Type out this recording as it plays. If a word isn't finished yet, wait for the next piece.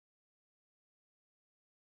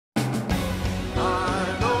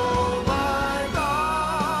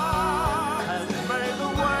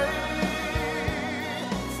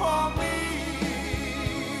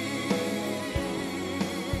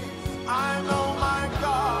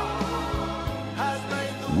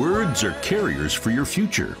Words are carriers for your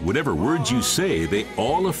future. Whatever words you say, they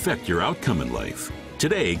all affect your outcome in life.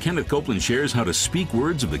 Today, Kenneth Copeland shares how to speak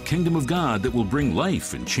words of the kingdom of God that will bring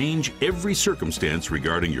life and change every circumstance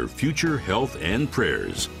regarding your future, health, and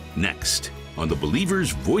prayers. Next, on the Believer's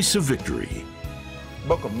Voice of Victory.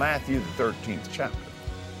 Book of Matthew, the 13th chapter.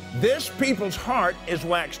 This people's heart is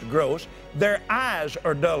waxed gross, their eyes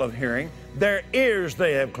are dull of hearing, their ears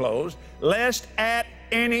they have closed, lest at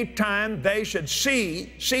any time they should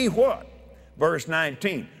see what? Verse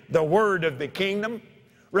 19, the word of the kingdom.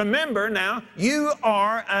 Remember now, you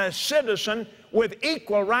are a citizen with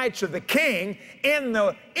equal rights of the king in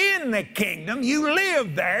the kingdom. You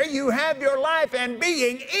live there, you have your life and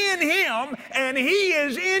being in him, and he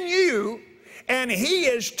is in you, and he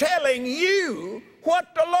is telling you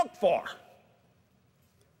what to look for.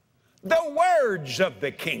 The words of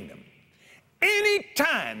the kingdom.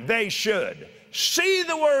 Anytime they should see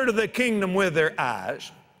the word of the kingdom with their eyes,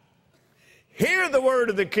 hear the word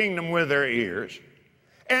of the kingdom with their ears,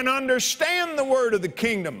 and understand the word of the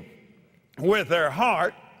kingdom with their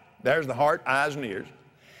heart, there's the heart, eyes, and ears,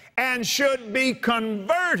 and should be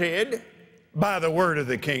converted by the word of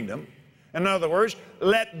the kingdom. In other words,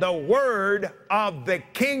 let the word of the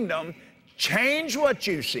kingdom change what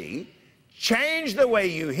you see, change the way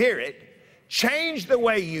you hear it, change the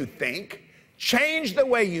way you think, change the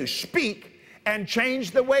way you speak, and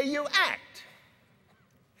change the way you act.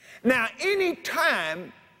 Now,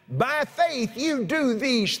 anytime by faith you do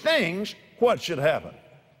these things, what should happen?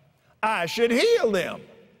 I should heal them.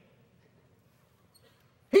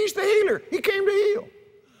 He's the healer. He came to heal.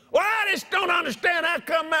 Well, I just don't understand how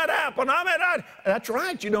come that happened. That's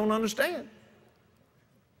right, you don't understand.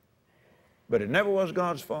 But it never was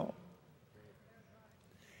God's fault.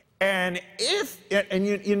 And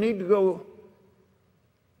you need to go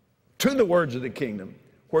to the words of the kingdom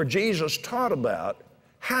where Jesus taught about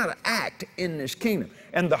how to act in this kingdom.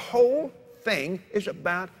 And the whole thing is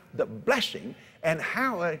about the blessing and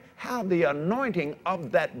how the anointing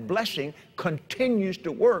of that blessing continues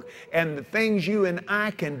to work and the things you and I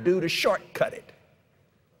can do to shortcut it.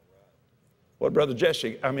 What Brother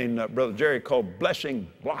Jerry called blessing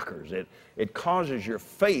blockers. It causes your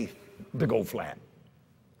faith to go flat.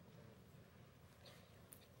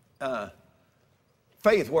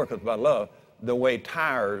 Faith worketh by love the way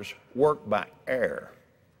tires work by air.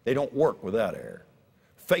 They don't work without air.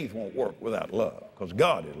 Faith won't work without love because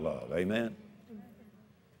God is love. Amen?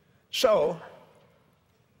 So,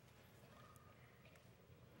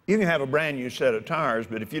 you can have a brand new set of tires,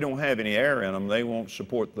 but if you don't have any air in them, they won't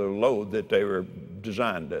support the load that they were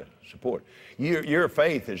designed to support. Your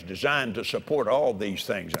faith is designed to support all these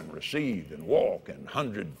things and receive and walk and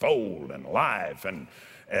hundredfold and life and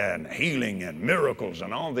healing and miracles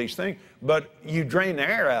and all these things, but you drain the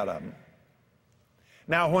air out of them.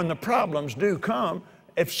 Now, when the problems do come,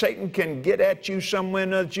 if Satan can get at you somewhere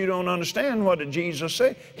that you don't understand, what did Jesus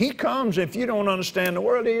say? He comes, if you don't understand the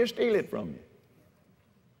world, he'll steal it from you.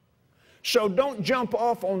 So don't jump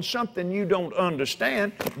off on something you don't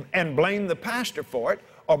understand and blame the pastor for it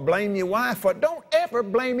or blame your wife for it. Don't ever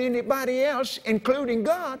blame anybody else, including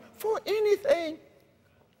God, for anything.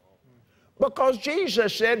 Because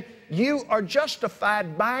Jesus said, you are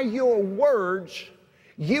justified by your words.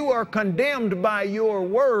 You are condemned by your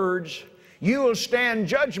words. You will stand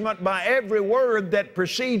judgment by every word that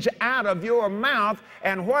proceeds out of your mouth,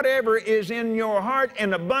 and whatever is in your heart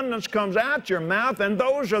in abundance comes out your mouth, and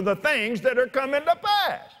those are the things that are coming to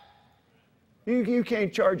pass. You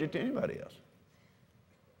can't charge it to anybody else.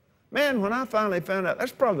 Man, when I finally found out,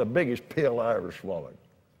 that's probably the biggest pill I ever swallowed.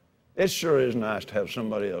 It sure is nice to have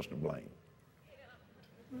somebody else to blame.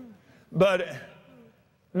 But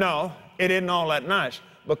no, it isn't all that nice.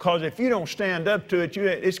 Because if you don't stand up to it,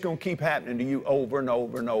 it's going to keep happening to you over and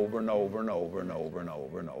over and over and over and over and over and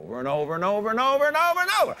over and over and over and over and over and over and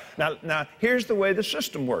over. Now, here's the way the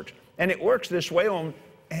system works. And it works this way on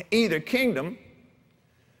either kingdom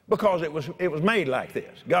because it was made like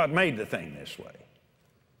this. God made the thing this way.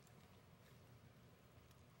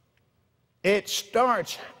 It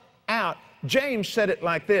starts out, James said it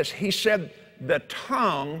like this. He said, the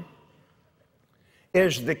tongue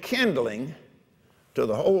is the kindling to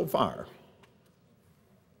the whole fire.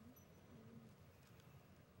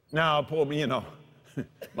 Now,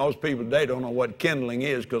 most people today don't know what kindling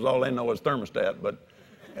is because all they know is thermostat, but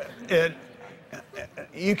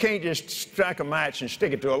you can't just strike a match and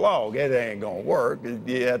stick it to a log. It ain't gonna work.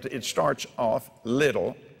 It starts off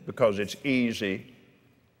little because it's easy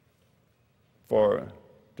to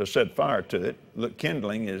set fire to it. Look,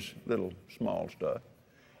 kindling is little small stuff.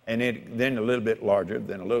 And then a little bit larger,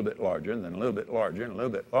 then a little bit larger, and then a little bit larger, and a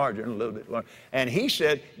little bit larger, and a little bit larger. And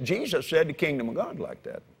Jesus said the kingdom of God like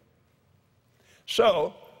that.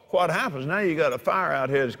 So what happens now, you got a fire out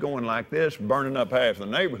here that's going like this, burning up half the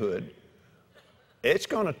neighborhood. It's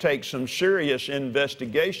going to take some serious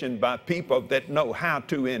investigation by people that know how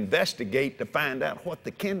to investigate to find out what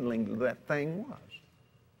the kindling of that thing was.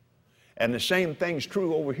 And the same thing's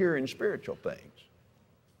true over here in spiritual things.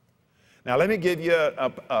 Now let me give you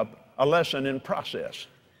a lesson in process.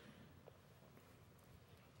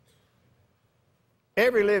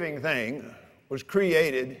 Every living thing was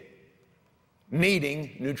created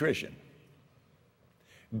needing nutrition.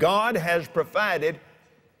 God has provided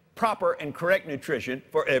proper and correct nutrition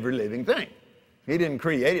for every living thing. He didn't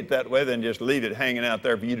create it that way, then just leave it hanging out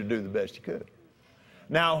there for you to do the best you could.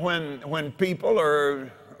 Now when people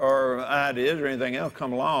or ideas or anything else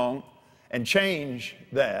come along and change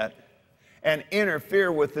that and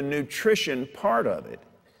interfere with the nutrition part of it,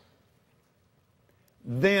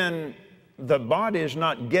 then the body is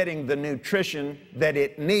not getting the nutrition that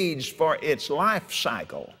it needs for its life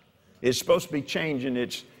cycle. It's supposed to be changing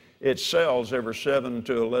its cells every 7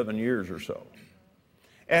 to 11 years or so.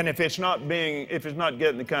 And if it's not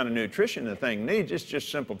getting the kind of nutrition the thing needs, it's just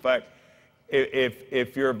simple fact.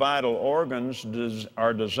 If your vital organs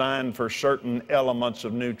are designed for certain elements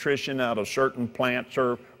of nutrition out of certain plants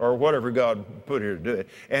or whatever God put here to do it,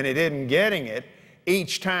 and it isn't getting it,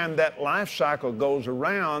 each time that life cycle goes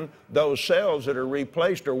around, those cells that are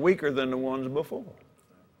replaced are weaker than the ones before.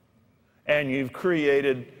 And you've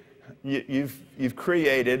created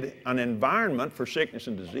an environment for sickness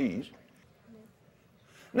and disease.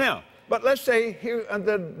 Now, but let's say here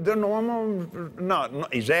the normal,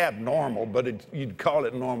 he's abnormal, but you'd call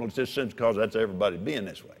it normal just because that's everybody being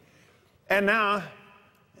this way. And now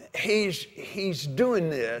he's doing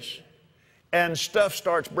this, and stuff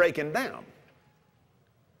starts breaking down.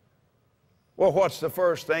 Well, what's the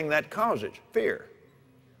first thing that causes? Fear.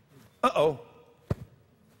 Uh-oh.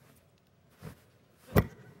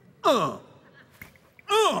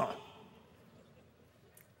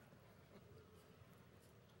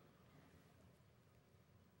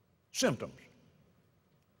 Symptoms.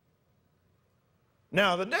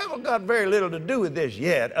 Now, the devil got very little to do with this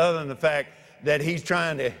yet, other than the fact that he's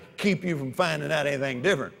trying to keep you from finding out anything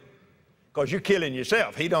different, because you're killing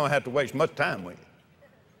yourself. He don't have to waste much time with you.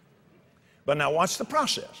 But now watch the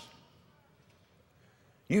process.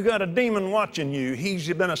 You got a demon watching you.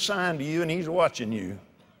 He's been assigned to you, and he's watching you,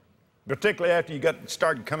 particularly after you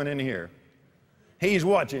started coming in here. He's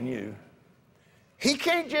watching you. He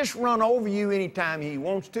can't just run over you anytime he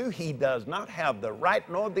wants to. He does not have the right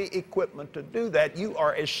nor the equipment to do that. You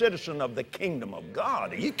are a citizen of the kingdom of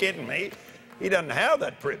God. Are you kidding me? He doesn't have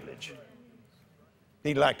that privilege.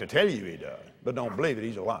 He'd like to tell you he does, but don't believe it.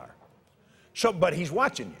 He's a liar. So, but he's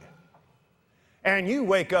watching you. And you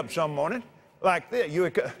wake up some morning like this. You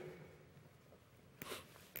wake up.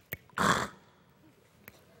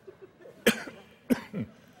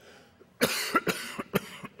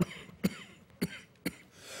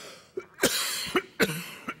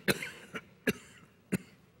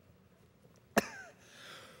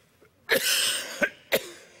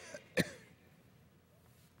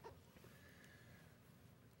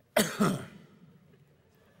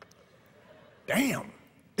 Damn.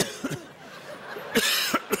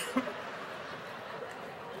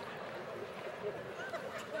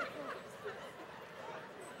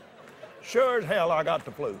 Sure as hell I got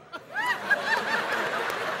the flu.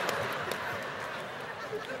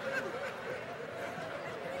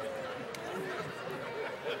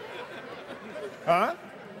 Huh?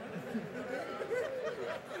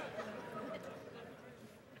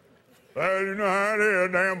 Well, you know how it is,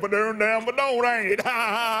 damn but don't, ain't it?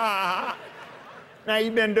 Now,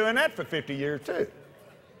 you've been doing that for 50 years, too.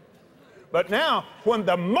 But now, when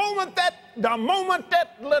the moment that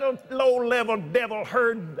little low-level devil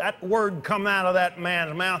heard that word come out of that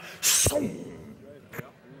man's mouth,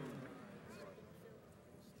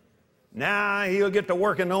 now he'll get to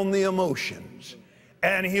working on the emotions.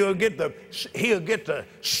 And he'll get to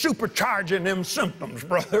supercharging them symptoms,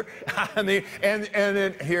 brother. I mean, and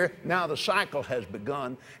then here, now the cycle has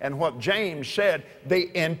begun. And what James said, the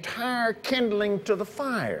entire kindling to the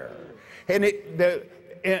fire. And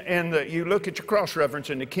you look at your cross-reference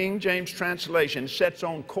in the King James translation, sets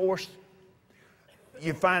on course.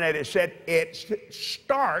 You find that it said, it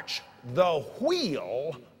starts the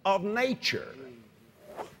wheel of nature.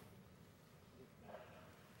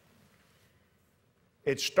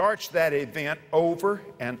 It starts that event over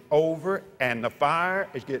and over, and the fire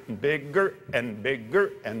is getting bigger and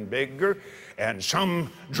bigger and bigger, and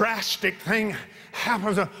some drastic thing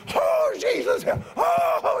happens. Oh, Jesus, help!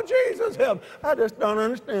 Oh, Jesus, help! I just don't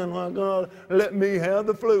understand why God let me have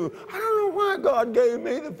the flu. I don't know why God gave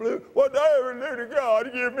me the flu. Whatever did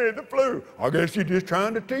God give me the flu? I guess He's just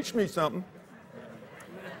trying to teach me something.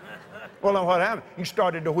 Well, now what happened? You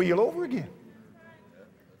started to wheel over again.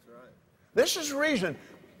 This is the reason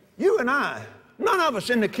you and I, none of us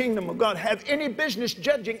in the kingdom of God have any business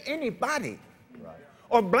judging anybody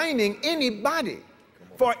or blaming anybody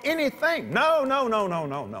for anything. No, no, no, no,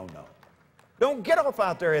 no, no, no. Don't get off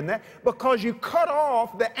out there in that, because you cut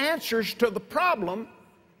off the answers to the problem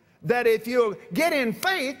that if you get in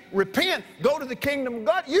faith, repent, go to the kingdom of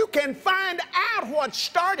God, you can find out what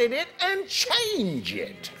started it and change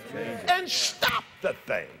it and stop the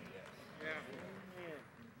thing.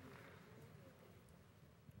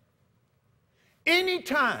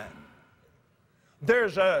 Anytime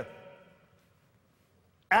there's a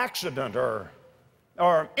accident or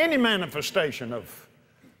any manifestation of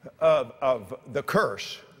the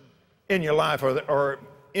curse in your life or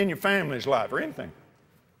in your family's life or anything,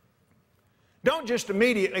 don't just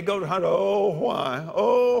immediately go to, oh, why?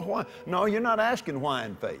 Oh, why? No, you're not asking why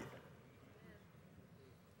in faith.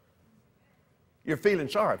 You're feeling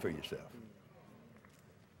sorry for yourself.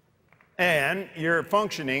 And you're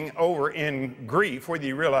functioning over in grief, whether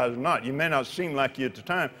you realize it or not. You may not seem like you at the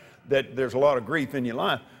time that there's a lot of grief in your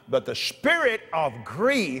life, but the spirit of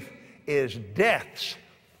grief is death's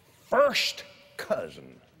first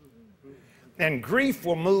cousin. And grief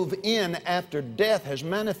will move in after death has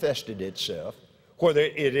manifested itself, whether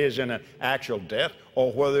it is in an actual death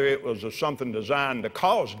or whether it was something designed to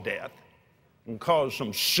cause death and cause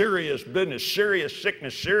some serious business, serious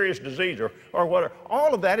sickness, serious disease, or whatever.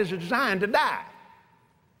 All of that is designed to die.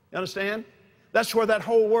 You understand? That's where that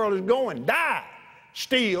whole world is going. Die,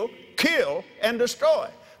 steal, kill, and destroy.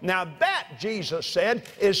 Now that, Jesus said,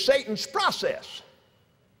 is Satan's process.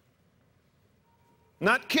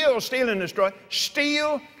 Not kill, steal, and destroy.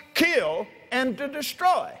 Steal, kill, and to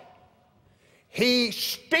destroy. He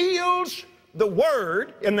steals the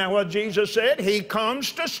Word. Isn't that what Jesus said? He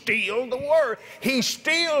comes to steal the Word. He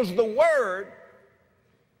steals the Word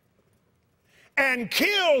and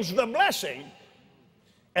kills the blessing,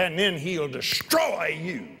 and then He'll destroy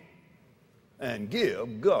you and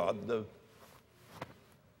give God the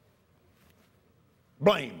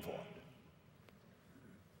blame for it.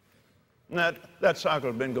 And that cycle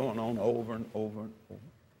has been going on over and over and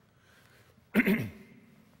over.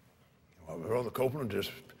 Well, Brother Copeland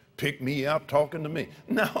just picked me out talking to me.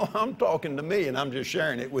 No, I'm talking to me, and I'm just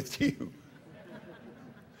sharing it with you.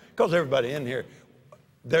 Because everybody in here,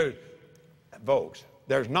 folks,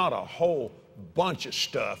 there's not a whole bunch of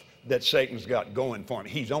stuff that Satan's got going for him.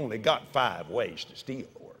 He's only got 5 ways to steal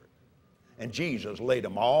the Word. And Jesus laid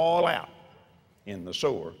them all out in the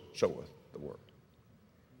sower soweth the Word.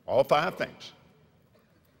 All 5 things.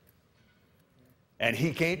 And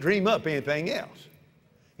he can't dream up anything else.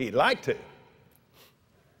 He'd like to,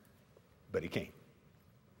 but he can't.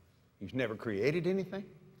 He's never created anything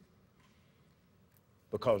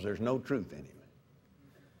because there's no truth in him.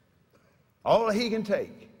 All he can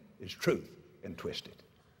take is truth and twist it.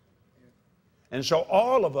 And so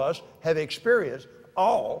all of us have experienced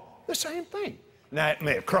all the same thing. Now, it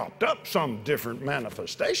may have cropped up some different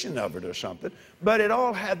manifestation of it or something, but it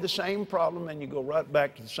all had the same problem, and you go right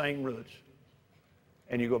back to the same roots.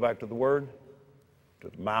 And you go back to the Word, to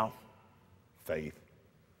the mouth, faith,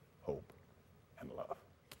 hope, and love.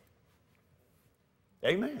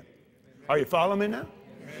 Amen. Are you following me now?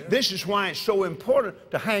 This is why it's so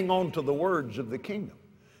important to hang on to the words of the kingdom.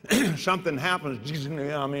 Something happens,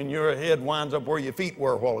 I mean, your head winds up where your feet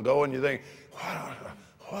were a while ago, and you think,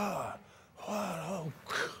 what?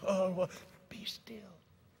 Oh, be still.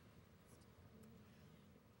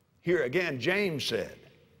 Here again, James said,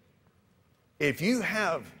 if you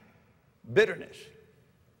have bitterness,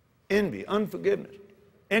 envy, unforgiveness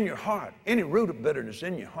in your heart, any root of bitterness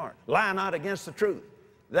in your heart, lie not against the truth.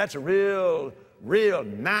 That's a real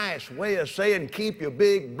nice way of saying keep your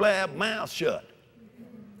big blab mouth shut.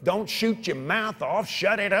 Don't shoot your mouth off,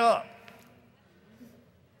 shut it up.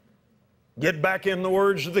 Get back in the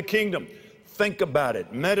words of the kingdom. Think about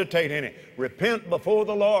it, meditate in it, repent before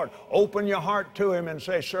the Lord, open your heart to Him and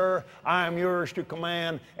say, sir, I am yours to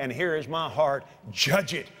command, and here is my heart.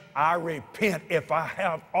 Judge it. I repent if I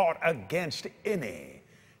have aught against any.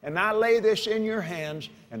 And I lay this in your hands,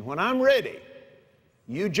 and when I'm ready,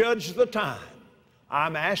 you judge the time.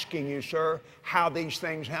 I'm asking you, sir, how these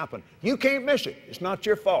things happen. You can't miss it. It's not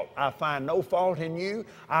your fault. I find no fault in you.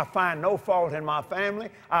 I find no fault in my family.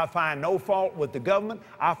 I find no fault with the government.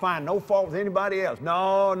 I find no fault with anybody else.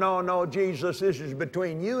 No, no, no, Jesus, this is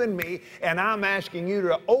between you and me, and I'm asking you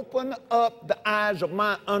to open up the eyes of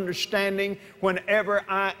my understanding whenever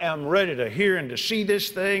I am ready to hear and to see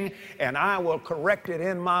this thing, and I will correct it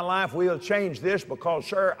in my life. We'll change this because,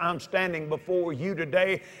 sir, I'm standing before you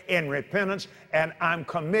today in repentance, and I'm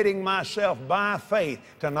committing myself by faith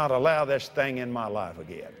to not allow this thing in my life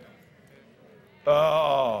again.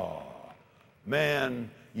 Oh,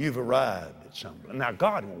 man, you've arrived at something. Now,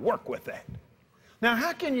 God will work with that. Now,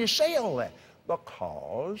 how can you say all that?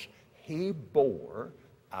 Because He bore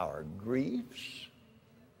our griefs.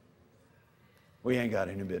 We ain't got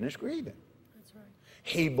any business grieving. That's right.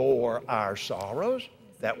 He bore our sorrows.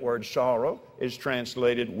 That word sorrow is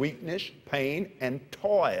translated weakness, pain, and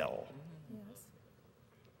toil.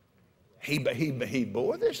 He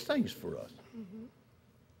bore these things for us.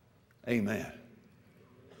 Amen.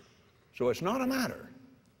 So it's not a matter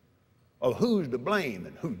of who's to blame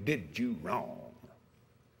and who did you wrong.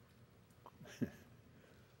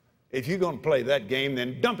 If you're going to play that game,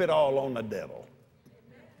 then dump it all on the devil.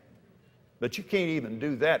 But you can't even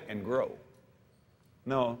do that and grow.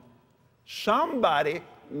 No. Somebody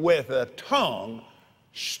with a tongue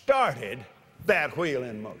started that wheel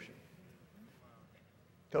in motion.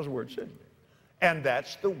 Because the Word says it. And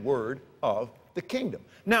that's the word of the kingdom.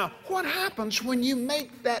 Now, what happens when you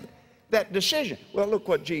make that decision? Well, look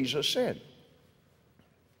what Jesus said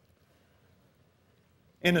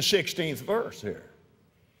in the 16th verse here.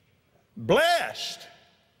 Blessed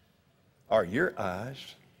are your eyes,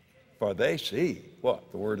 for they see, what?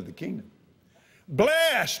 The word of the kingdom.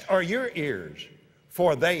 Blessed are your ears,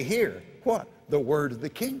 for they hear, what? The word of the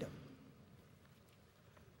kingdom.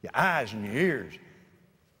 Your eyes and your ears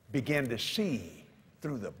begin to see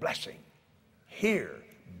through the blessing, hear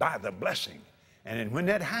by the blessing. And then when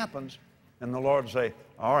that happens, then the Lord will say,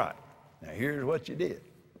 all right, now here's what you did.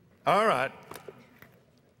 All right.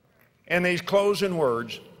 In these closing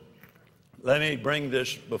words, let me bring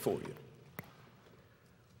this before you.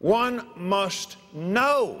 One must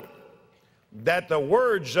know that the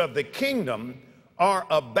words of the kingdom are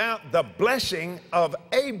about the blessing of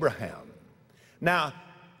Abraham. Now,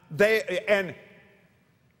 that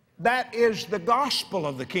is the gospel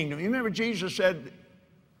of the kingdom. You remember Jesus said,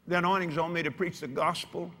 the anointing's on me to preach the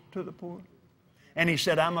gospel to the poor? And He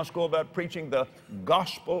said, I must go about preaching the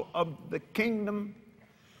gospel of the kingdom.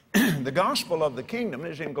 The gospel of the kingdom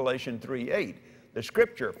is in Galatians 3:8. The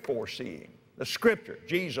scripture foreseeing. The scripture,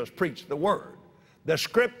 Jesus preached the word. The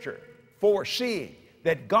scripture foreseeing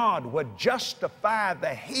that God would justify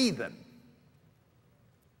the heathen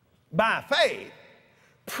by faith,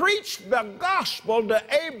 preached the gospel to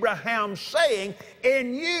Abraham, saying,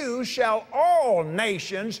 in you shall all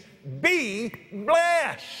nations be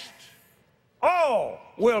blessed. All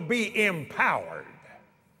will be empowered.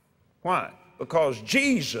 Why? Because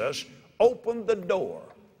Jesus opened the door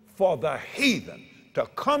for the heathen to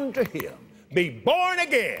come to Him, be born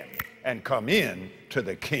again, and come in to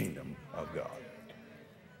the kingdom of God.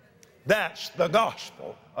 That's the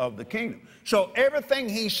gospel of the kingdom. So everything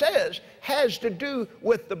He says has to do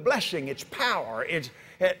with the blessing, its power, and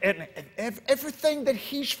everything that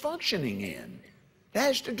He's functioning in. It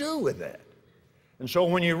has to do with that. And so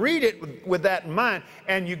when you read it with that in mind,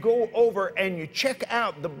 and you go over and you check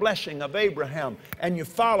out the blessing of Abraham, and you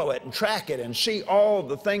follow it and track it and see all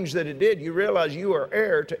the things that it did, you realize you are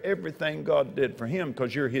heir to everything God did for him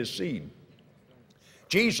because you're His seed.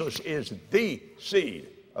 Jesus is the seed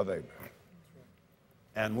of Abraham.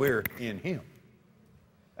 And we're in Him.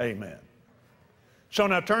 Amen. So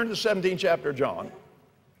now turn to the 17th chapter of John,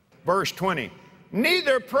 verse 20.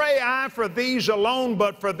 Neither pray I for these alone,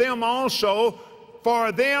 but for them also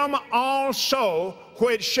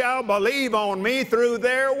which shall believe on me through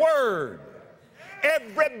their word.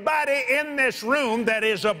 Everybody in this room that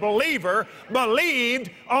is a believer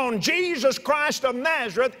believed on Jesus Christ of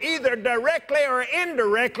Nazareth, either directly or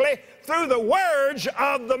indirectly, through the words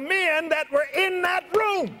of the men that were in that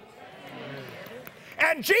room.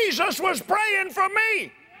 And Jesus was praying for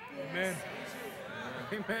me. Amen.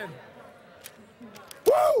 Amen.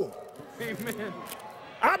 Woo! Amen.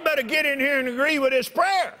 I better get in here and agree with this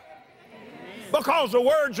prayer. Because the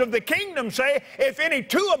words of the kingdom say, if any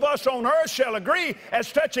two of us on earth shall agree as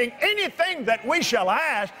touching anything that we shall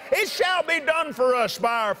ask, it shall be done for us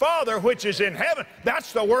by our Father which is in heaven.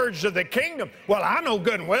 That's the words of the kingdom. Well, I know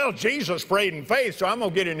good and well Jesus prayed in faith, so I'm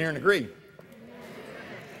going to get in here and agree.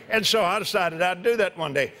 And so I decided I'd do that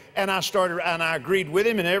one day. And I agreed with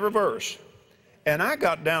him in every verse. And I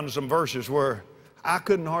got down to some verses where I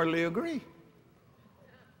couldn't hardly agree.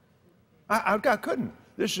 I couldn't.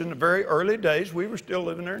 This is in the very early days. We were still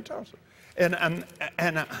living there in Tulsa. And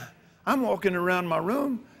I'm walking around my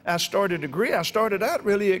room. I started to agree. I started out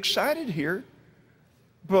really excited here.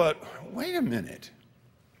 But wait a minute.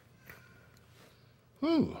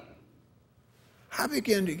 Ooh. I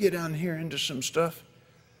began to get down here into some stuff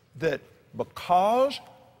that because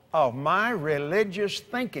of my religious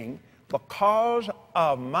thinking, because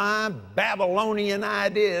of my Babylonian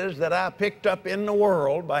ideas that I picked up in the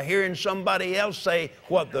world by hearing somebody else say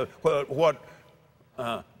what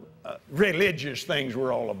religious things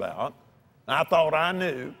were all about. I thought I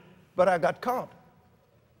knew, but I got caught.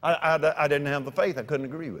 I didn't have the faith. I couldn't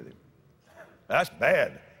agree with him. That's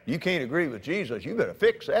bad. You can't agree with Jesus. You better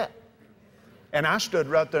fix that. And I stood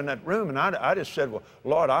right there in that room, and I just said, well,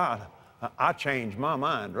 Lord, I changed my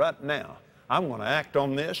mind right now. I'm going to act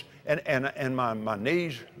on this. And my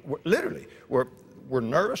knees were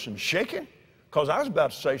nervous and shaking because I was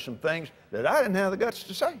about to say some things that I didn't have the guts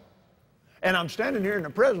to say. And I'm standing here in the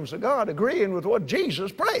presence of God agreeing with what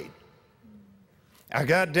Jesus prayed. I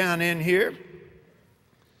got down in here.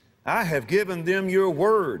 I have given them your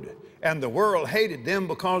word, and the world hated them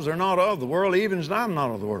because they're not of the world, even as I'm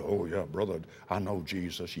not of the world. Oh, yeah, brother, I know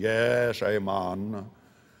Jesus. Yes, amen.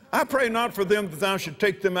 I pray not for them that thou should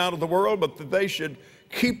take them out of the world, but that they should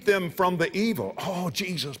keep them from the evil. Oh,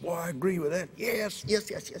 Jesus, boy, I agree with that. Yes.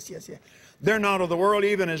 They're not of the world,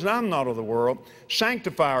 even as I'm not of the world.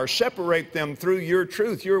 Sanctify or separate them through your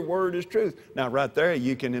truth. Your word is truth. Now, right there,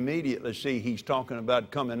 you can immediately see he's talking about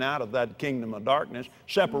coming out of that kingdom of darkness.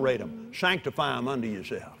 Separate them. Sanctify them unto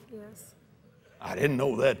yourself. Yes. I didn't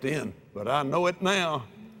know that then, but I know it now.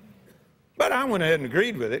 But I went ahead and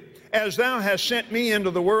agreed with it. As thou hast sent me into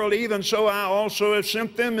the world, even so I also have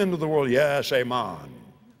sent them into the world. Yes, amen.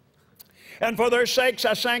 And for their sakes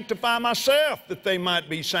I sanctify myself, that they might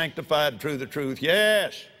be sanctified through the truth.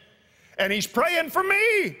 Yes. And he's praying for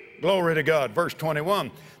me. Glory to God. Verse 21.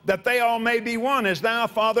 That they all may be one, as thou,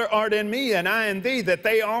 Father, art in me, and I in thee, that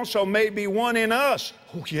they also may be one in us.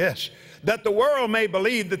 Oh, yes. That the world may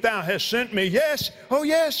believe that thou hast sent me. Yes. Oh,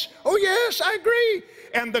 yes. Oh, yes, I agree.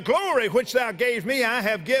 And the glory which thou gave me, I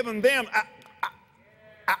have given them.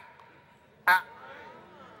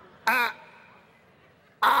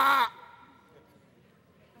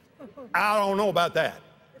 I don't know about that.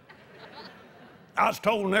 I was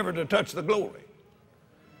told never to touch the glory.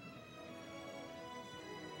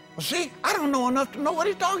 Well, see, I don't know enough to know what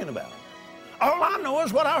he's talking about. All I know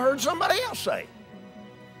is what I heard somebody else say.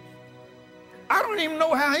 I don't even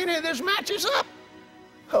know how any of this matches up.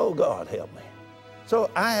 Oh, God, help me.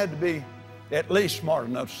 So I had to be at least smart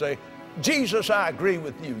enough to say, Jesus, I agree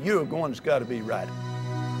with you. You're the one that's got to be right.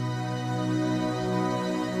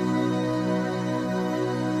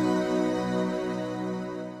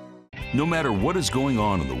 No matter what is going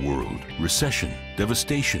on in the world, recession,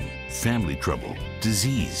 devastation, family trouble,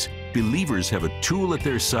 disease, believers have a tool at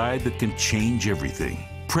their side that can change everything.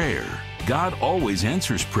 Prayer. God always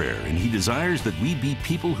answers prayer, and He desires that we be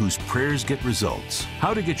people whose prayers get results.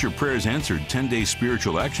 How to get your prayers answered 10-day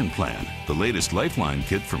spiritual action plan, the latest Lifeline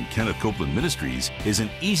kit from Kenneth Copeland Ministries, is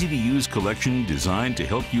an easy-to-use collection designed to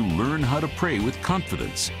help you learn how to pray with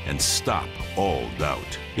confidence and stop all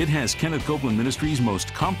doubt. It has Kenneth Copeland Ministries'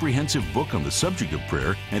 most comprehensive book on the subject of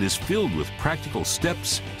prayer and is filled with practical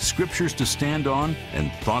steps, scriptures to stand on,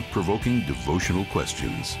 and thought-provoking devotional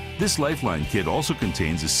questions. This Lifeline kit also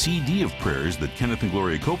contains a CD of prayers that Kenneth and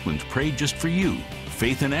Gloria Copeland prayed just for you,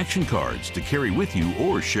 faith and action cards to carry with you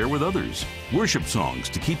or share with others, worship songs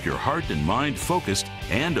to keep your heart and mind focused,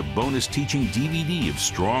 and a bonus teaching DVD of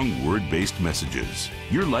strong word-based messages.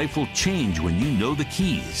 Your life will change when you know the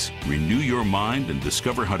keys. Renew your mind and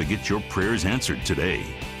discover how to get your prayers answered today.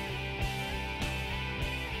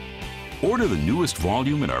 Order the newest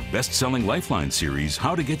volume in our best-selling Lifeline series,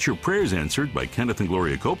 How to Get Your Prayers Answered by Kenneth and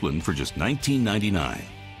Gloria Copeland, for just $19.99.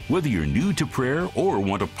 Whether you're new to prayer or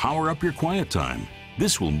want to power up your quiet time,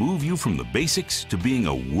 this will move you from the basics to being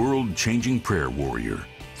a world-changing prayer warrior.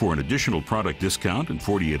 For an additional product discount and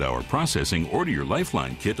 48-hour processing, order your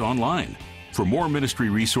Lifeline kit online. For more ministry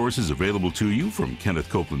resources available to you from Kenneth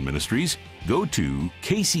Copeland Ministries, go to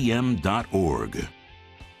kcm.org.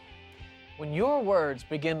 When your words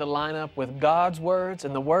begin to line up with God's words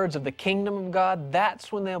and the words of the kingdom of God,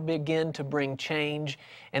 that's when they'll begin to bring change,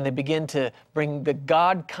 and they begin to bring the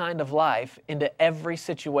God kind of life into every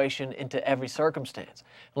situation, into every circumstance.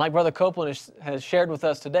 And like Brother Copeland has shared with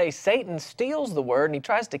us today, Satan steals the word and he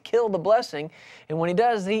tries to kill the blessing, and when he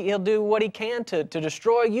does, he'll do what he can to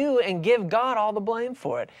destroy you and give God all the blame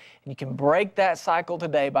for it. And you can break that cycle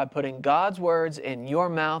today by putting God's words in your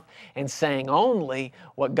mouth and saying only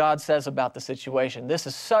what God says about the situation. This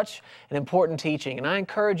is such an important teaching, and I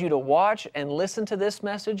encourage you to watch and listen to this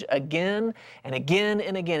message again and again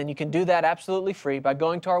and again. And you can do that absolutely free by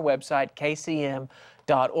going to our website,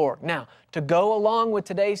 kcm.org. Now, to go along with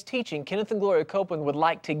today's teaching, Kenneth and Gloria Copeland would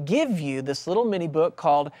like to give you this little mini book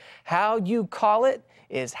called How You Call It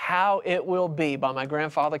Is How It Will Be by my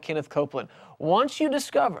grandfather, Kenneth Copeland. Once you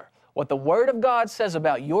discover what the Word of God says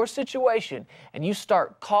about your situation, and you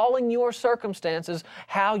start calling your circumstances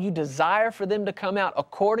how you desire for them to come out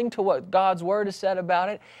according to what God's Word has said about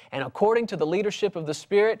it and according to the leadership of the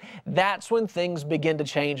Spirit, that's when things begin to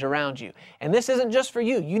change around you. And this isn't just for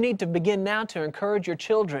you. You need to begin now to encourage your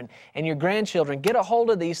children and your grandchildren. Get a hold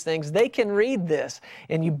of these things. They can read this,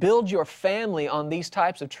 and you build your family on these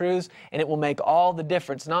types of truths, and it will make all the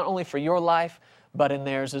difference, not only for your life, but in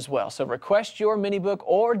theirs as well. So request your mini book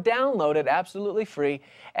or download it absolutely free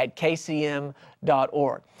at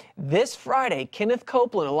kcm.org. This Friday, Kenneth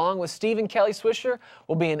Copeland, along with Stephen Kelly Swisher,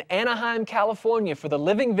 will be in Anaheim, California for the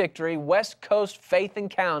Living Victory West Coast Faith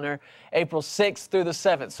Encounter, April 6th through the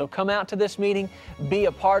 7th. So come out to this meeting, be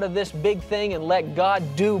a part of this big thing, and let God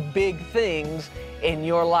do big things in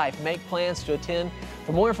your life. Make plans to attend.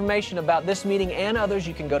 For more information about this meeting and others,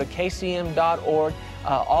 you can go to kcm.org.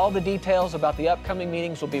 All the details about the upcoming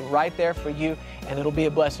meetings will be right there for you, and it'll be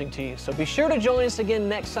a blessing to you. So be sure to join us again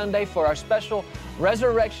next Sunday for our special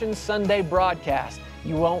Resurrection Sunday broadcast.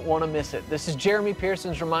 You won't want to miss it. This is Jeremy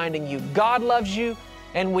Pearsons reminding you, God loves you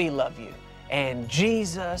and we love you, and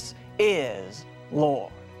Jesus is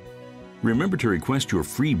Lord. Remember to request your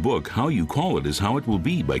free book, How You Call It Is How It Will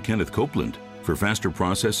Be by Kenneth Copeland. For faster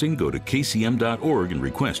processing, go to kcm.org and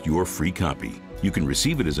request your free copy. You can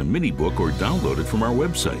receive it as a mini book or download it from our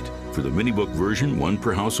website. For the mini book version, one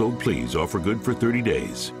per household, please. Offer good for 30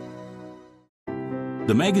 days.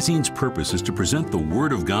 The magazine's purpose is to present the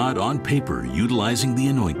Word of God on paper, utilizing the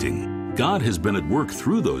anointing. God has been at work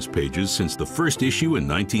through those pages since the first issue in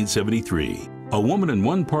 1973. A woman in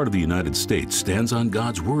one part of the United States stands on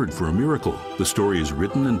God's Word for a miracle. The story is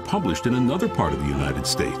written and published in another part of the United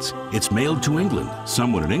States. It's mailed to England.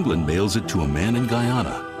 Someone in England mails it to a man in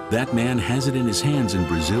Guyana. That man has it in his hands in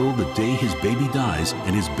Brazil the day his baby dies,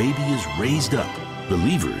 and his baby is raised up.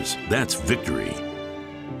 Believers, that's victory.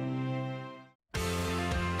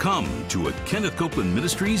 Come to a Kenneth Copeland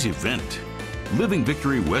Ministries event. Living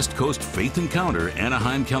Victory West Coast Faith Encounter,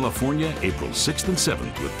 Anaheim, California, April 6th and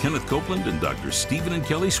 7th with Kenneth Copeland and Dr. Stephen and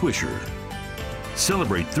Kelly Swisher.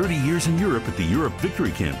 Celebrate 30 years in Europe at the Europe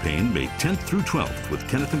Victory Campaign, May 10th through 12th with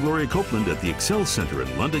Kenneth and Gloria Copeland at the Excel Center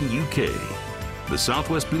in London, UK. The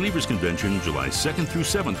Southwest Believers Convention, July 2nd through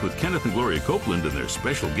 7th with Kenneth and Gloria Copeland and their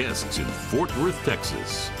special guests in Fort Worth,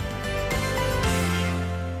 Texas.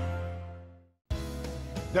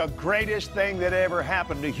 The greatest thing that ever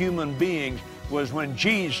happened to human beings was when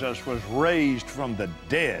Jesus was raised from the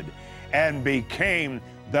dead and became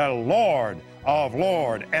the Lord of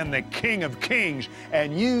Lords and the King of Kings.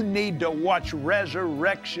 And you need to watch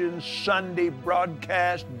Resurrection Sunday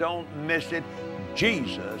broadcast. Don't miss it.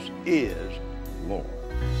 Jesus is Lord.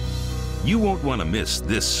 You won't want to miss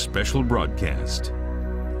this special broadcast.